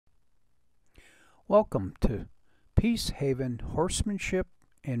Welcome to Peacehaven Horsemanship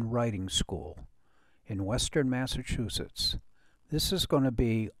and Riding School in Western Massachusetts. This is going to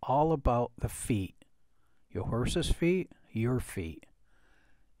be all about the feet, your horse's feet, your feet,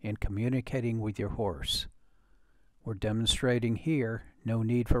 and communicating with your horse. We're demonstrating here no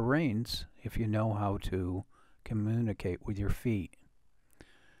need for reins if you know how to communicate with your feet.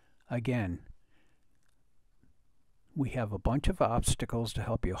 Again, we have a bunch of obstacles to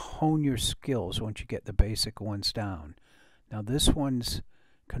help you hone your skills once you get the basic ones down. Now this one's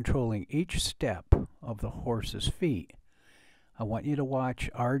controlling each step of the horse's feet. I want you to watch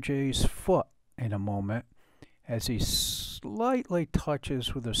RJ's foot in a moment as he slightly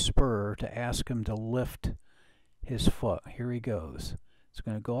touches with a spur to ask him to lift his foot. Here he goes. It's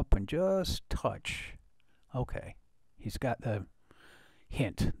going to go up and just touch. Okay, he's got the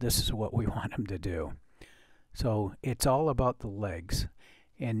hint. This is what we want him to do. So it's all about the legs.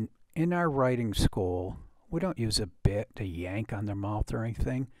 And in our riding school, we don't use a bit to yank on their mouth or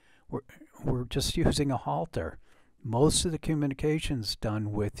anything. We're just using a halter. Most of the communication's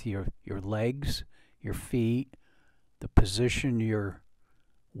done with your legs, your feet, the position, your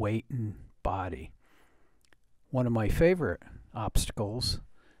weight and body. One of my favorite obstacles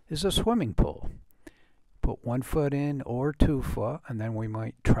is a swimming pool. Put 1 foot in or 2 foot, and then we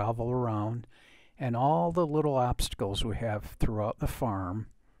might travel around. And all the little obstacles we have throughout the farm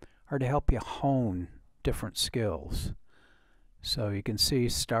are to help you hone different skills. So you can see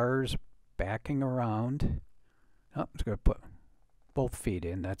Star's backing around. Oh, it's going to put both feet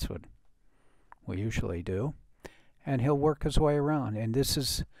in. That's what we usually do. And he'll work his way around. And this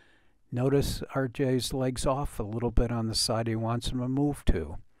is, notice RJ's legs off a little bit on the side he wants him to move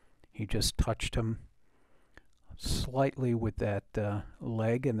to. He just touched him slightly with that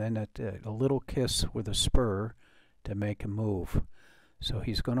leg, and then a little kiss with a spur to make him move. So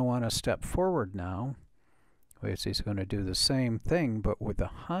he's going to want to step forward now, because he's going to do the same thing but with the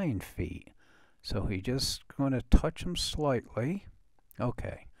hind feet. So he's just going to touch him slightly.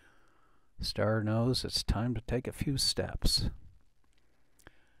 Okay, Star knows it's time to take a few steps.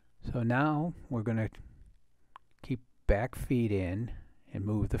 So now we're going to keep back feet in and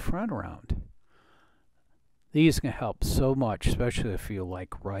move the front around. These can help so much, especially if you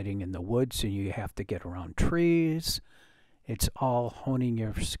like riding in the woods and you have to get around trees. It's all honing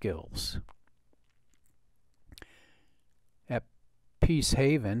your skills. At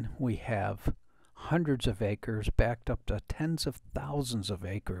Peacehaven, we have hundreds of acres, backed up to tens of thousands of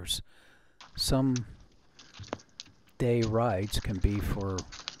acres. Some day rides can be for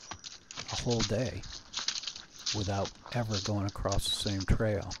a whole day without ever going across the same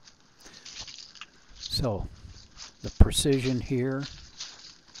trail. So the precision here,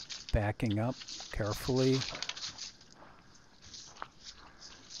 backing up carefully.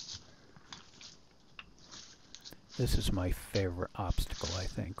 This is my favorite obstacle, I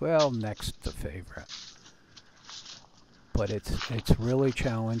think. Well, next to favorite. But it's really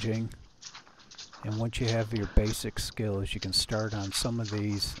challenging. And once you have your basic skills, you can start on some of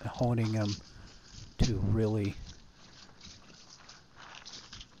these, honing them to really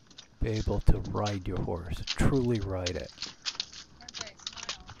be able to ride your horse, truly ride it.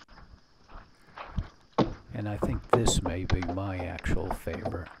 And I think this may be my actual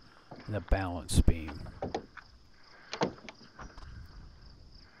favorite, the balance beam.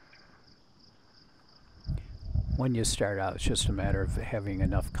 When you start out, it's just a matter of having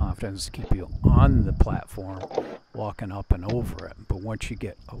enough confidence to keep you on the platform, walking up and over it. But once you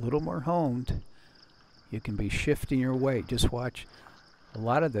get a little more honed, you can be shifting your weight. Just watch. A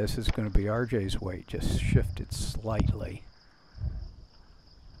lot of this is going to be RJ's weight, just shifted slightly.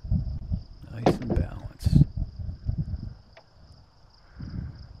 Nice and balanced.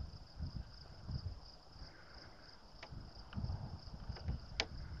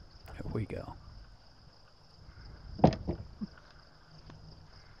 Here we go.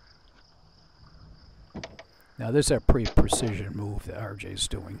 Now this is a pretty precision move that RJ's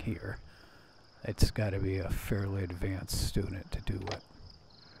doing here. It's got to be a fairly advanced student to do it.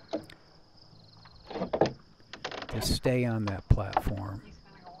 To stay on that platform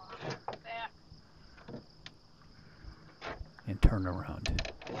and turn around.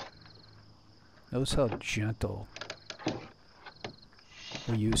 Notice how gentle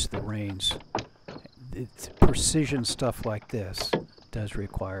we use the reins. It's precision stuff like this does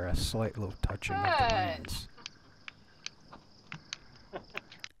require a slight little touching of the reins.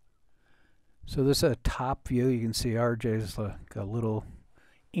 So this is a top view. You can see RJ's like a little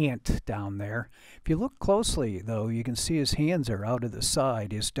ant down there. If you look closely, though, you can see his hands are out of the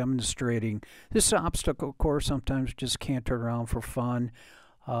side. He's demonstrating this obstacle course. Sometimes just canter around for fun.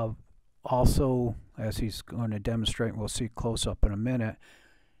 also, as he's going to demonstrate, we'll see close up in a minute,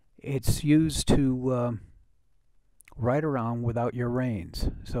 it's used to ride around without your reins.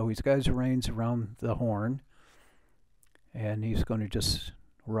 So he's got his reins around the horn, and he's going to just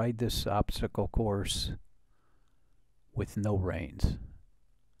ride this obstacle course with no reins.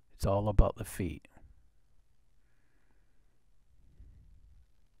 It's all about the feet.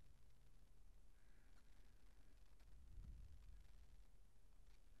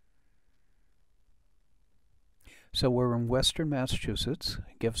 So we're in Western Massachusetts.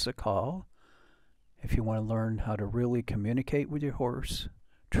 Give us a call if you want to learn how to really communicate with your horse,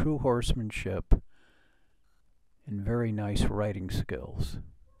 true horsemanship, and very nice riding skills.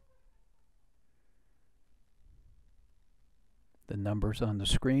 The number's on the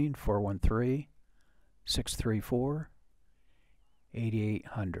screen,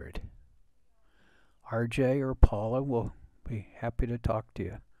 413-634-8800. RJ or Paula will be happy to talk to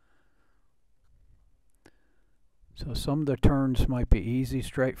you. So some of the turns might be easy,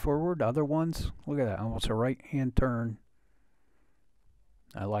 straightforward. Other ones, look at that, almost a right-hand turn.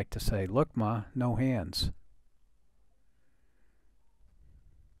 I like to say, look, Ma, no hands.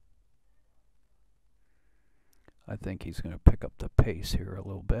 I think he's going to pick up the pace here a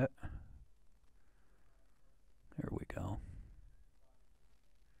little bit. There we go.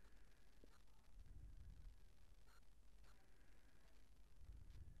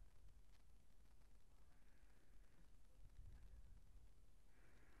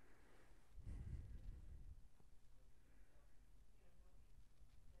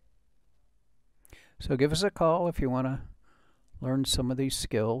 So give us a call if you want to learn some of these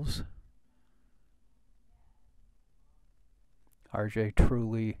skills. RJ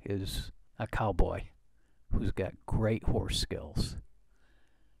truly is a cowboy who's got great horse skills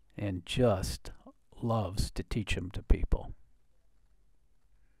and just loves to teach them to people.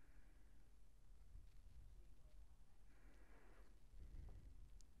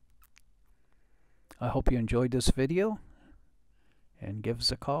 I hope you enjoyed this video. And give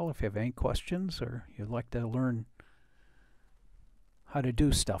us a call if you have any questions or you'd like to learn how to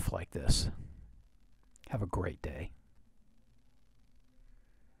do stuff like this. Have a great day.